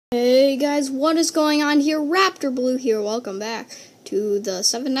Hey guys, what is going on here? Raptor Blue here. Welcome back to the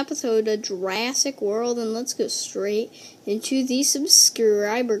 7th episode of Jurassic World, and let's go straight into the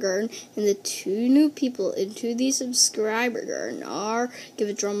subscriber garden. And the two new people into the subscriber garden are, give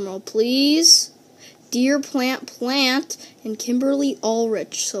a drum roll please, Dear Plant and Kimberly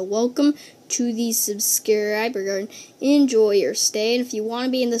Ulrich. So welcome to the subscriber garden. Enjoy your stay, and if you want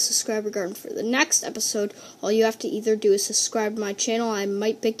to be in the subscriber garden for the next episode, all you have to either do is subscribe to my channel. I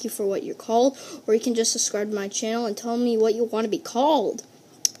might pick you for what you're called, or you can just subscribe to my channel and tell me what you want to be called.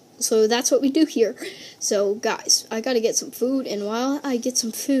 So that's what we do here. So guys, I gotta get some food, and while I get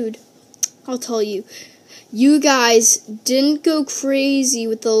some food, I'll tell you, you guys didn't go crazy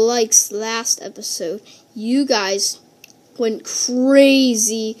with the likes last episode. You guys went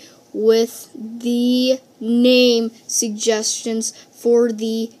crazy with the name suggestions for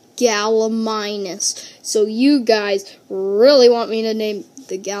the Gallimimus. So you guys really want me to name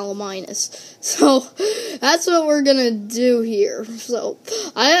the Gallimimus. So that's what we're gonna do here. So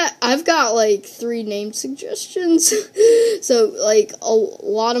I've got like 3 name suggestions. So like a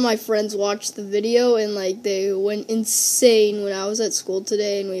lot of my friends watched the video and like they went insane when I was at school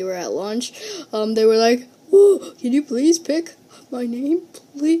today and we were at lunch. They were like, "Whoa, can you please pick my name,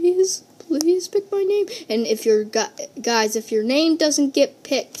 please pick my name." And if your guys, if your name doesn't get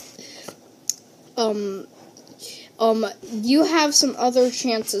picked, you have some other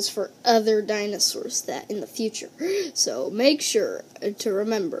chances for other dinosaurs that in the future. So make sure to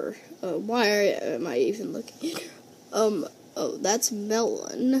remember. Why am I even looking? Oh, that's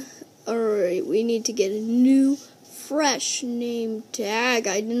Melon. Alright, we need to get a new, fresh name tag.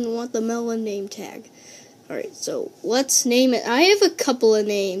 I didn't want the Melon name tag. Alright, so let's name it. I have a couple of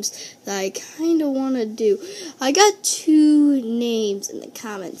names that I kind of want to do. I got 2 names in the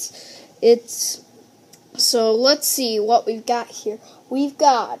comments. So let's see what we've got here. We've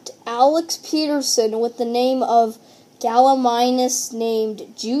got Alex Peterson with the name of Gallimimus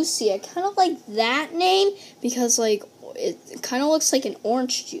named Juicy. I kind of like that name because like it kind of looks like an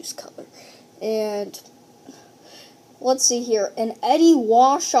orange juice color. And let's see here. And Eddie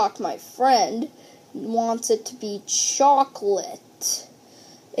Washock, my friend, wants it to be chocolate.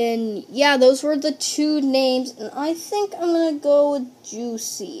 And yeah, those were the 2 names, and I think I'm gonna go with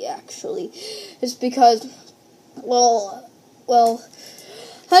Juicy actually. It's because well I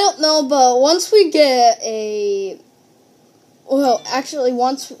don't know, but once we get a I'm gonna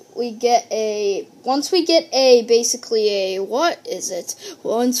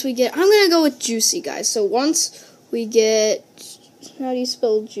go with Juicy, guys. So once we get, how do you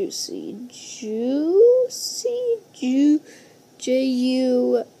spell Juicy?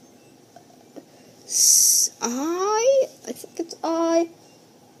 J-U-I? I think it's I.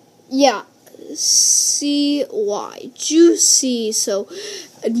 Yeah, C-Y. Juicy. So,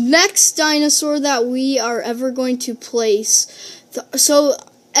 next dinosaur that we are ever going to place. So,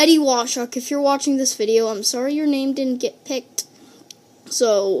 Eddie Washock, if you're watching this video, I'm sorry your name didn't get picked.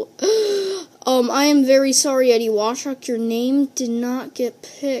 So, I am very sorry, Eddie Washock, your name did not get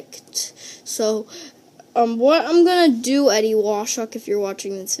picked. So, what I'm gonna do, Eddie Washock, if you're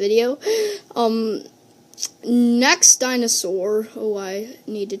watching this video, next dinosaur, I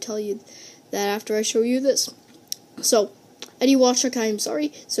need to tell you that after I show you this. So, Eddie Washock, I am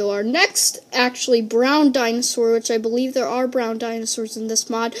sorry. So, our next, actually, brown dinosaur, which I believe there are brown dinosaurs in this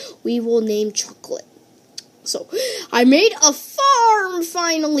mod, we will name Chocolate. So, I made a farm,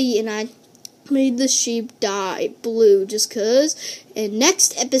 finally, and I made the sheep dye blue just cause. And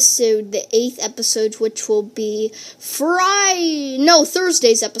next episode, the 8th episode, which will be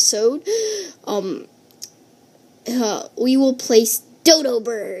Thursday's episode, we will place dodo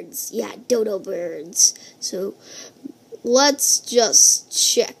birds. Yeah, dodo birds. So let's just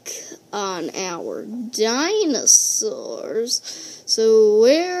check on our dinosaurs. So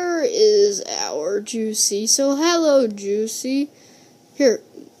where is our Juicy? So hello, Juicy. Here.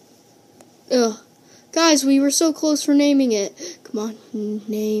 Guys, we were so close for naming it. Come on,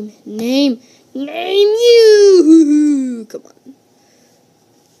 name you. Come on.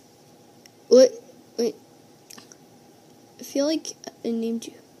 Wait. I feel like I named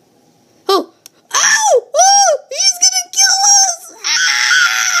you. Oh! He's gonna kill us!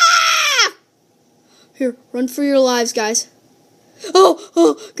 Ah! Here, run for your lives, guys.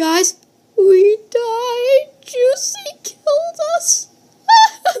 Oh, guys, we died. Juicy killed us.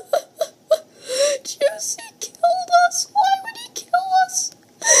 Juicy killed us. Why would he kill us?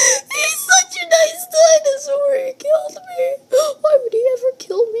 He's such a nice dinosaur. He killed me. Why would he ever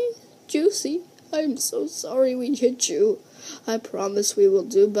kill me? Juicy, I'm so sorry we hit you. I promise we will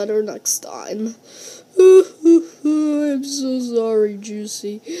do better next time. Oh, I'm so sorry,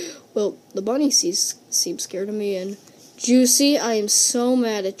 Juicy. Well, the bunny seems scared of me, and Juicy, I am so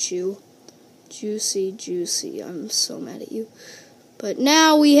mad at you. Juicy, I'm so mad at you. But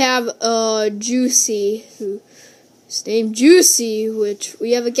now we have Juicy, who's named Juicy, which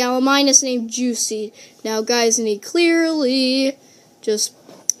we have a Gallimimus named Juicy. Now, guys, and he clearly just,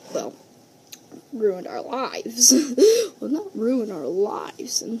 well, ruined our lives. Well, not ruin our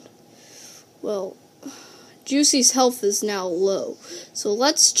lives, and, well, Juicy's health is now low. So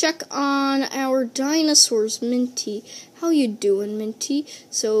let's check on our dinosaurs, Minty. How you doing, Minty?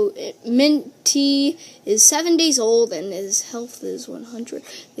 So Minty is 7 days old and his health is 100.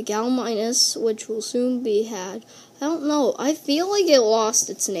 The Gallimimus, which will soon be had, I don't know. I feel like it lost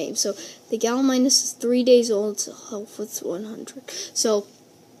its name. So the Gallimimus is 3 days old. Its health is 100. So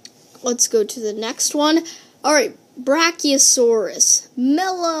let's go to the next one. All right, Brachiosaurus,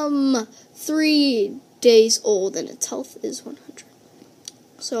 Melum, 3 days old, and its health is 100.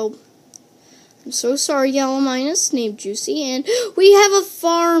 So, I'm so sorry, Gallimimus, named Juicy, and we have a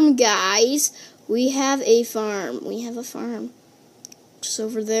farm, guys. We have a farm. Just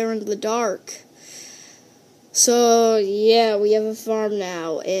over there in the dark. So, yeah, we have a farm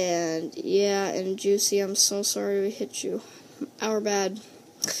now, and, yeah, and Juicy, I'm so sorry we hit you. Our bad.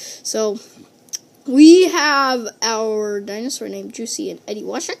 So, we have our dinosaur named Juicy and Eddie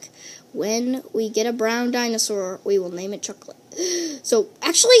Washik. When we get a brown dinosaur, we will name it Chocolate. So,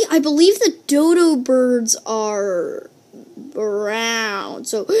 actually, I believe the dodo birds are brown.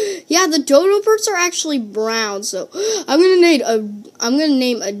 So, yeah, the dodo birds are actually brown. So, I'm gonna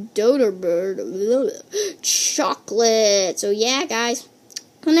name a dodo bird Chocolate. So, yeah, guys,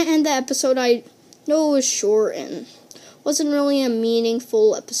 I'm gonna end the episode. I know it was short and wasn't really a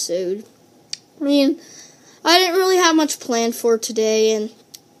meaningful episode. I mean, I didn't really have much planned for today, and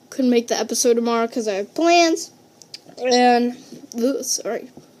couldn't make the episode tomorrow because I have plans. And, sorry.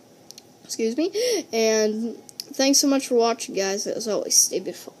 Excuse me. And thanks so much for watching, guys. As always, stay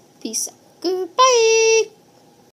beautiful. Peace out. Goodbye.